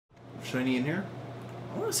shiny in here?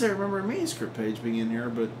 I want to say I remember a manuscript page being in here,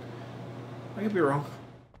 but I could be wrong.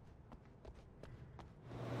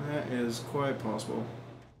 That is quite possible.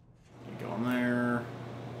 You go in there.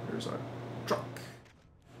 There's our truck.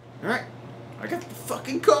 Alright. I got the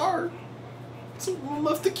fucking car. Someone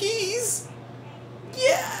left the keys.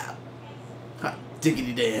 Yeah. Hot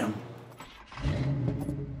diggity damn.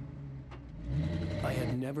 I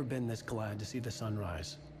had never been this glad to see the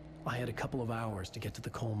sunrise. I had a couple of hours to get to the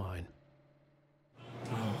coal mine.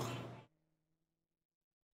 Oh.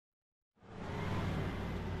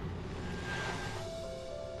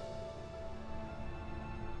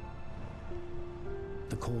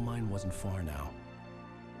 The coal mine wasn't far now.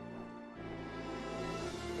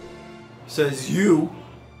 Says you.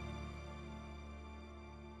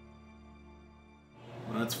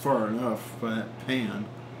 Well, that's far enough by that pan.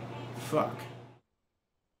 Fuck.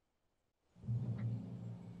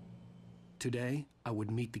 Today, I would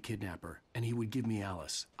meet the kidnapper, and he would give me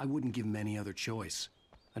Alice. I wouldn't give him any other choice.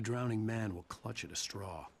 A drowning man will clutch at a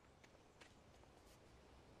straw.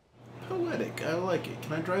 Poetic. I like it.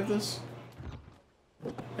 Can I drive this?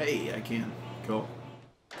 Hey, I can. Cool.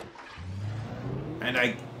 And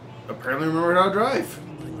I apparently remembered how to drive.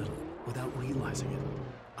 By little, without realizing it,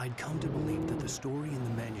 I'd come to believe that the story in the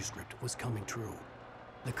manuscript was coming true.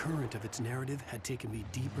 The current of its narrative had taken me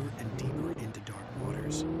deeper and deeper into dark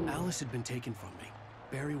waters. Alice had been taken from me.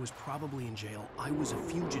 Barry was probably in jail. I was a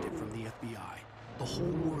fugitive from the FBI. The whole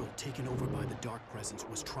world taken over by the dark presence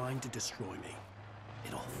was trying to destroy me.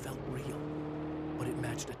 It all felt real, but it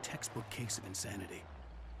matched a textbook case of insanity.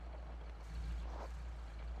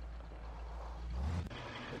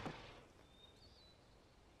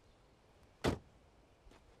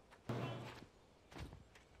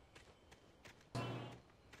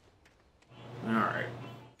 Alright.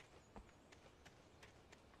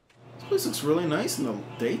 This place looks really nice in the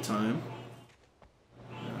daytime.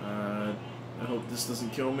 I hope this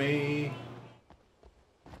doesn't kill me.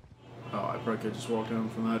 Oh, I probably could just walk down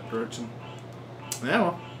from that direction. Yeah,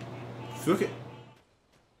 well. Fuck it.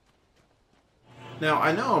 Now,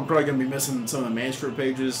 I know I'm probably going to be missing some of the manuscript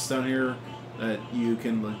pages down here that you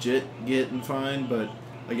can legit get and find, but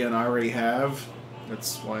again, I already have.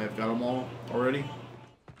 That's why I've got them all already.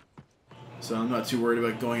 So I'm not too worried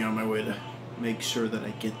about going on my way to make sure that I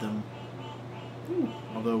get them. Ooh,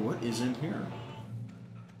 although, what is in here?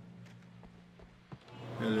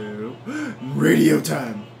 Hello? Radio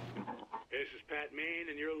time! This is Pat Main,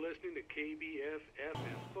 and you're listening to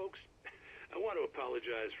KBFFM. Folks, I want to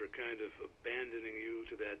apologize for kind of abandoning you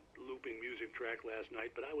to that looping music track last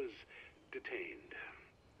night, but I was detained.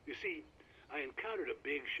 You see, I encountered a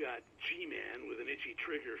big-shot G-man with an itchy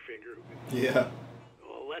trigger finger who could... Yeah.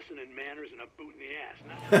 A lesson in manners and a boot in the ass.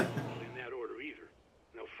 Not necessarily in that order either.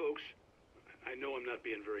 Now, folks, I know I'm not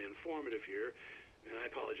being very informative here, and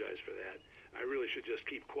I apologize for that. I really should just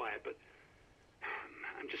keep quiet, but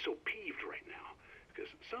I'm just so peeved right now,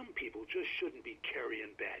 because some people just shouldn't be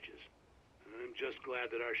carrying badges. I'm just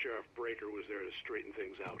glad that our Sheriff Breaker was there to straighten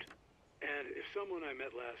things out. And if someone I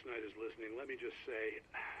met last night is listening, let me just say,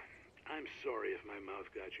 I'm sorry if my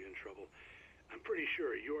mouth got you in trouble. I'm pretty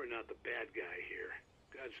sure you're not the bad guy here.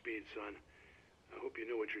 Godspeed, son. I hope you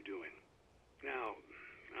know what you're doing. Now,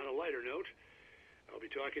 on a lighter note, I'll be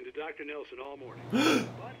talking to Dr. Nelson all morning.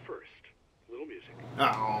 But first, a little music.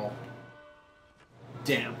 Oh.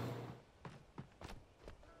 Damn.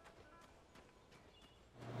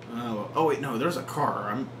 Oh, wait, no, there's a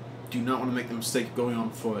car. I do not want to make the mistake of going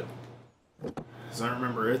on foot. As I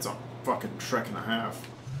remember, it's a fucking trek and a half.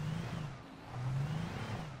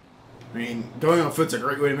 I mean, going on foot's a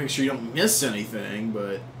great way to make sure you don't miss anything,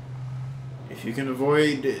 but if you can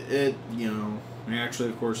avoid it, you know, actually,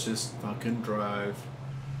 of course, just fucking drive.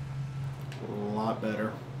 A lot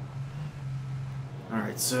better.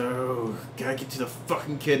 Alright, so, gotta get to the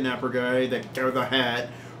fucking kidnapper guy, that guy with the hat,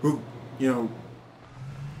 who, you know,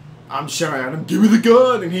 I'm shouting at him, give me the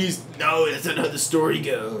gun, and he's, no, that's not how the story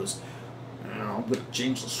goes. I'm gonna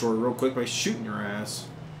change the story real quick by shooting your ass.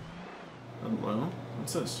 Hello?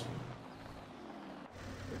 What's this?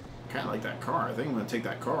 Kind of like that car. I think I'm going to take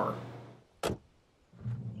that car.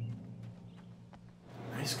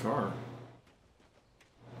 Nice car.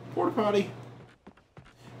 Porta potty.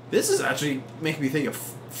 This is actually making me think of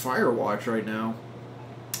Firewatch right now.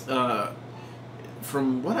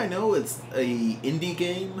 From what I know, it's a indie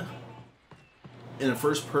game in a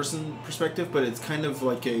first-person perspective, but it's kind of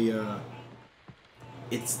like a...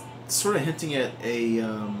 it's sort of hinting at a...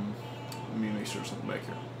 let me make sure there's something back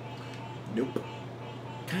here. Nope.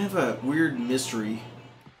 Kind of a weird mystery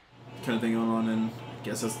kind of thing going on, and I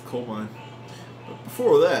guess that's the coal mine. But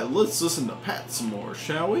before that, let's listen to Pat some more,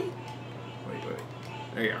 shall we? Wait.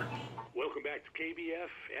 There you are. Welcome back to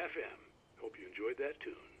KBF FM. Hope you enjoyed that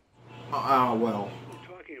tune. Well. We're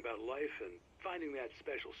talking about life and finding that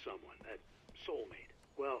special someone, that soulmate.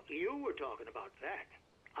 Well, you were talking about that.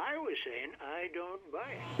 I was saying I don't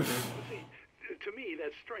buy it. See, to me,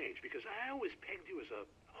 that's strange, because I always pegged you as a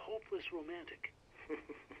hopeless romantic.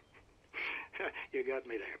 You got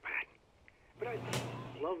me there, Pat. But I think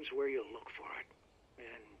love's where you look for it.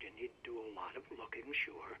 And you need to do a lot of looking,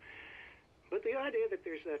 sure. But the idea that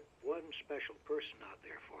there's that one special person out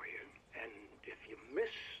there for you, and if you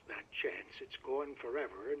miss that chance, it's gone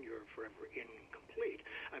forever, and you're forever incomplete.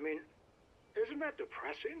 I mean, isn't that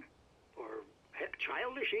depressing? Or heck,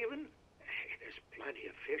 childish even? Hey, there's plenty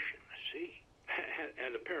of fish in the sea.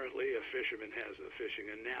 And apparently a fisherman has a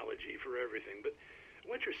fishing analogy for everything. But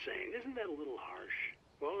what you're saying, isn't that a little harsh?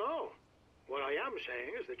 Well, no. What I am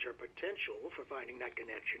saying is that your potential for finding that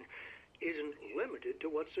connection isn't limited to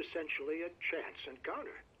what's essentially a chance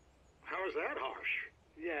encounter. How is that harsh?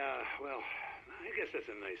 Yeah, well, I guess that's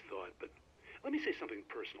a nice thought, but let me say something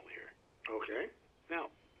personal here. Okay.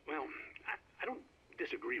 Now, well, I don't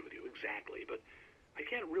disagree with you exactly, but I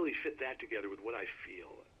can't really fit that together with what I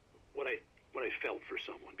feel, what I felt for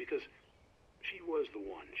someone, because she was the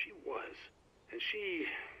one. She was. And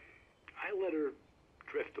I let her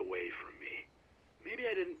drift away from me. Maybe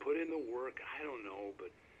I didn't put in the work, I don't know,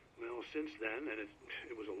 but, well, since then, and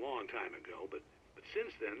it was a long time ago, but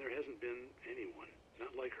since then there hasn't been anyone,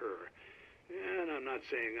 not like her. And I'm not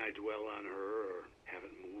saying I dwell on her or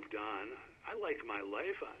haven't moved on. I like my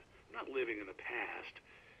life. I'm not living in the past,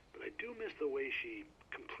 but I do miss the way she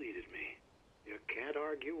completed me. You can't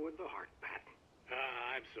argue with the heart, Pat.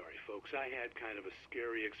 I'm sorry, folks. I had kind of a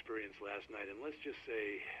scary experience last night, and let's just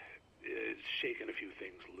say it's shaken a few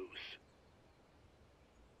things loose.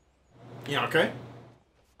 Yeah, okay.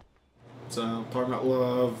 So, talking about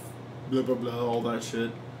love, blah, blah, blah, all that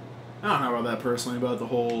shit. I don't know about that personally, about the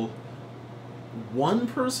whole one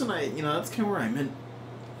person, that's kind of where I meant.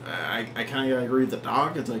 I kind of agree with the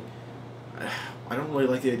dog. It's like, I don't really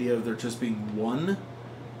like the idea of there just being one.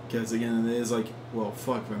 Because, again, it is like, well,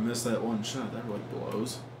 fuck, if I missed that one shot, that really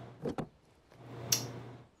blows.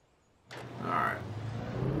 Alright.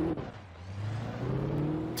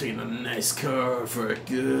 Taking a nice car for a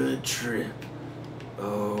good trip.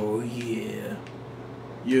 Oh, yeah.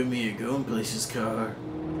 You and me are going places, car.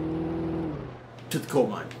 To the coal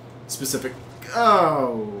mine. Specific.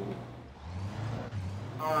 Oh.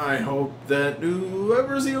 I hope that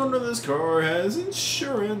whoever's the owner of this car has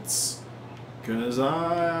insurance. Because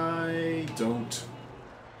I don't.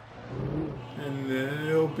 And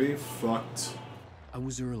they'll be fucked. I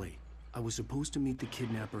was early. I was supposed to meet the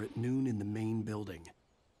kidnapper at noon in the main building.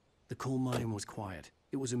 The coal mine was quiet.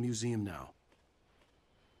 It was a museum now.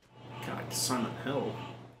 God, Silent Hill.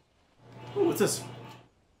 Oh, what's this?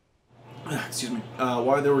 Excuse me.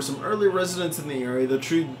 While there were some early residents in the area, the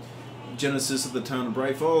true genesis of the town of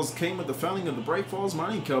Bright Falls came with the founding of the Bright Falls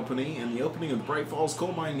Mining Company and the opening of the Bright Falls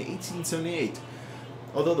coal mine in 1878.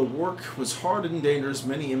 Although the work was hard and dangerous,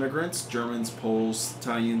 many immigrants, Germans, Poles,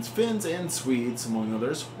 Italians, Finns, and Swedes, among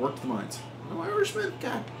others, worked the mines. No Irishmen?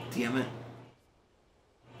 God damn it.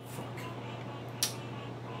 Fuck.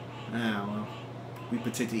 Ah, well. We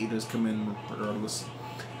potato eaters come in regardless.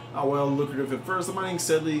 Oh, well, lucrative at first, the mining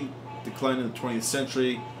steadily declined in the 20th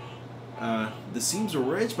century. The seams were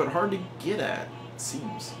rich, but hard to get at.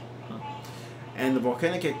 Seams. Huh. And the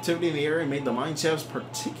volcanic activity in the area made the mine shafts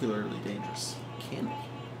particularly dangerous. Volcanic.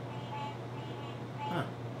 Huh.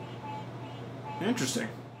 Interesting.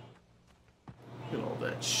 Look at all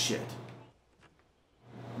that shit.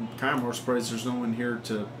 I'm kind of more surprised there's no one here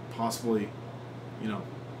to possibly,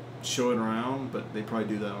 show it around, but they probably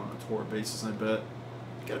do that on a tour basis, I bet.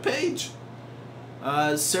 Got a page!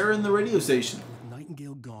 Sarah in the radio station. The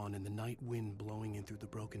nightingale gone and the night wind blowing in through the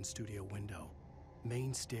broken studio window.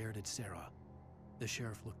 Maine stared at Sarah. The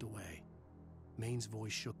sheriff looked away. Maine's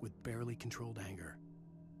voice shook with barely controlled anger.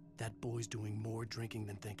 That boy's doing more drinking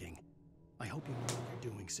than thinking. I hope you know what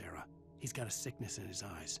you're doing, Sarah. He's got a sickness in his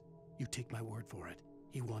eyes. You take my word for it.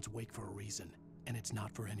 He wants Wake for a reason, and it's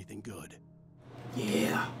not for anything good.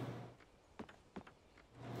 Yeah.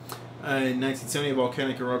 In 1970, a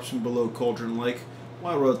volcanic eruption below Cauldron Lake,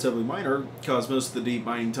 while relatively minor, caused most of the deep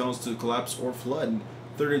mining tunnels to collapse or flood.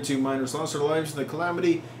 32 miners lost their lives in the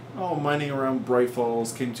calamity, and all mining around Bright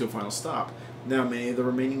Falls came to a final stop. Now many of the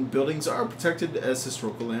remaining buildings are protected as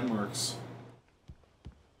historical landmarks.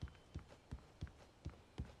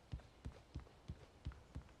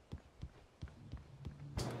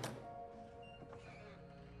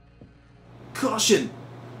 Caution!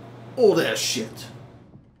 Old ass shit.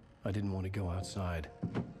 I didn't want to go outside.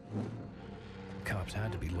 Cops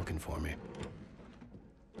had to be looking for me.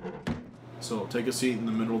 So take a seat in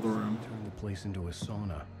the middle of the room. Turned the place into a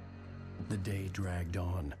sauna. The day dragged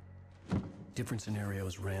on. Different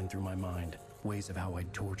scenarios ran through my mind. Ways of how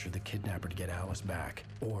I'd torture the kidnapper to get Alice back.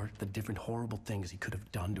 Or the different horrible things he could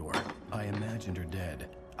have done to her. I imagined her dead.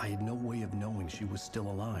 I had no way of knowing she was still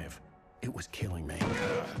alive. It was killing me.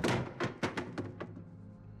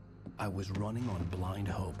 I was running on blind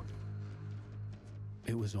hope.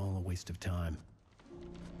 It was all a waste of time.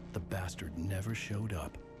 The bastard never showed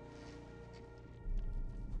up.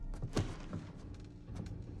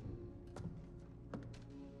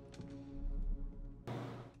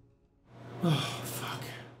 Oh, fuck.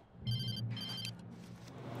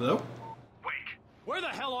 Hello? Wake! Where the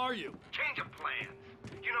hell are you? Change of plans.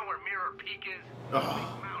 You know where Mirror Peak is? Oh.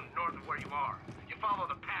 Big mountain north of where you are. You follow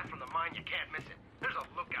the path from the mine, you can't miss it. There's a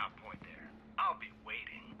lookout point there. I'll be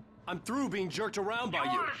waiting. I'm through being jerked around by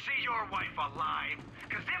You you. want to see your wife alive?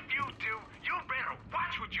 Because if you do, you better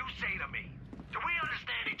watch what you say to me. Do we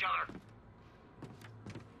understand each other?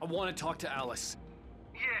 I want to talk to Alice.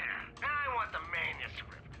 Yeah, and I want the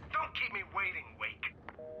manuscript. Don't keep me waiting, Wake.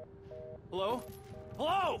 Hello?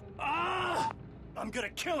 Hello? Ah! I'm gonna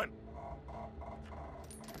kill him.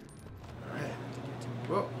 Alright.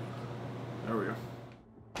 Whoa. There we go.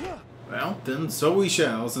 Well, then so we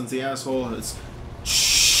shall, since the asshole has...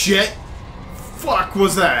 Shit! Fuck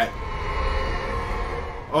was that?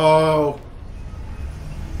 Oh.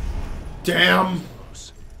 Damn.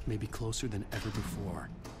 Close. Maybe closer than ever before.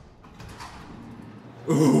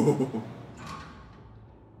 Ooh.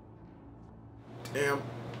 Damn.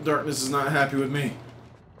 Darkness is not happy with me.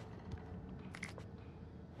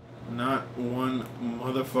 Not one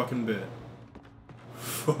motherfucking bit.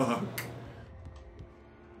 Fuck.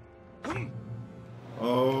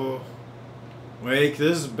 Oh. Wake,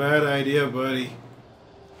 this is a bad idea, buddy.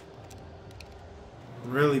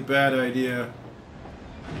 Really bad idea.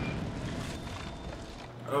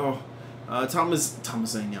 Oh. Thomas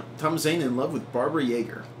Zane, yeah. Thomas Zane in love with Barbara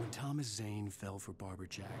Yeager. When Thomas Zane fell for Barbara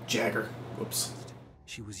Jagger. Whoops.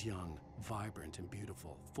 she was young, vibrant, and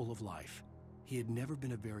beautiful, full of life. He had never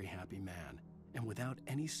been a very happy man, and without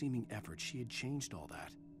any seeming effort, she had changed all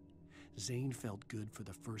that. Zane felt good for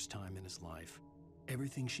the first time in his life.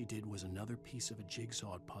 Everything she did was another piece of a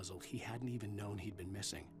jigsaw puzzle he hadn't even known he'd been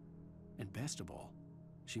missing. And best of all,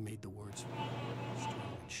 she made the words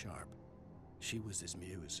strong and sharp. She was his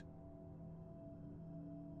muse.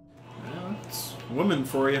 Well, it's women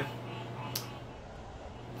for you.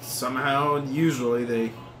 Somehow, usually,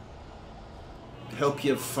 they help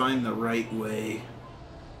you find the right way.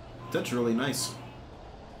 That's really nice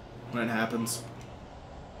when it happens.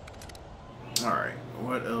 Alright,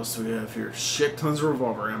 what else do we have here? Shit tons of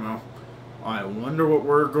revolver ammo. I wonder what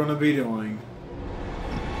we're going to be doing.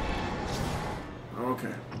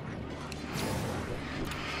 Okay.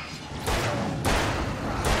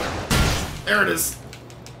 There it is.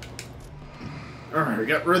 Alright, we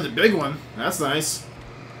got rid of the big one. That's nice.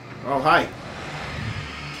 Oh, hi.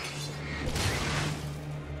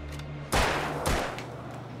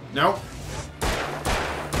 Nope.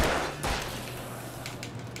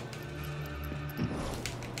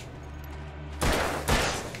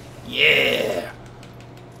 Yeah!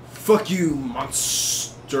 Fuck you,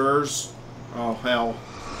 monsters. Oh, hell.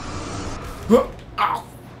 Oh,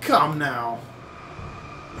 come now.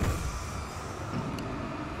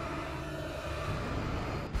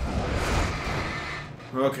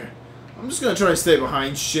 Okay. I'm just gonna try to stay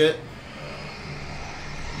behind shit.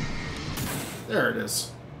 There it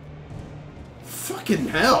is. Fucking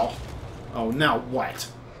hell. Oh, now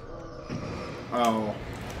what? Oh.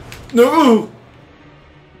 No!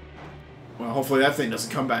 Well, hopefully that thing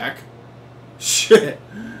doesn't come back. Shit.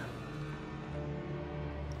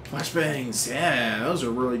 Flashbangs. Yeah, those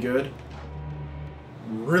are really good.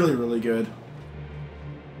 Really, really good.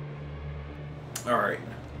 Alright.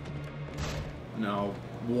 No.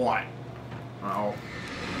 What? Oh.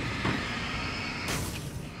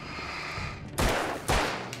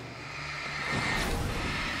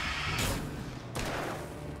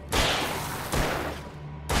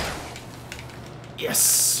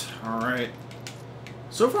 Yes! Alright.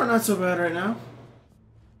 So far, not so bad right now.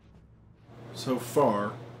 So far.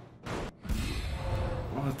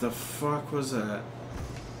 What the fuck was that?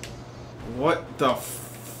 What the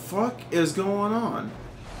fuck is going on?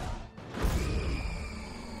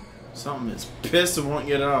 Something is pissed and won't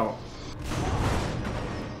get out.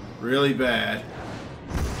 Really bad.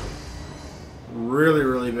 Really,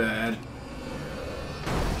 really bad.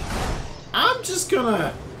 I'm just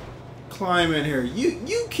gonna climb in here.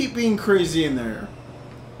 You keep being crazy in there.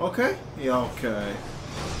 Okay? Yeah, okay.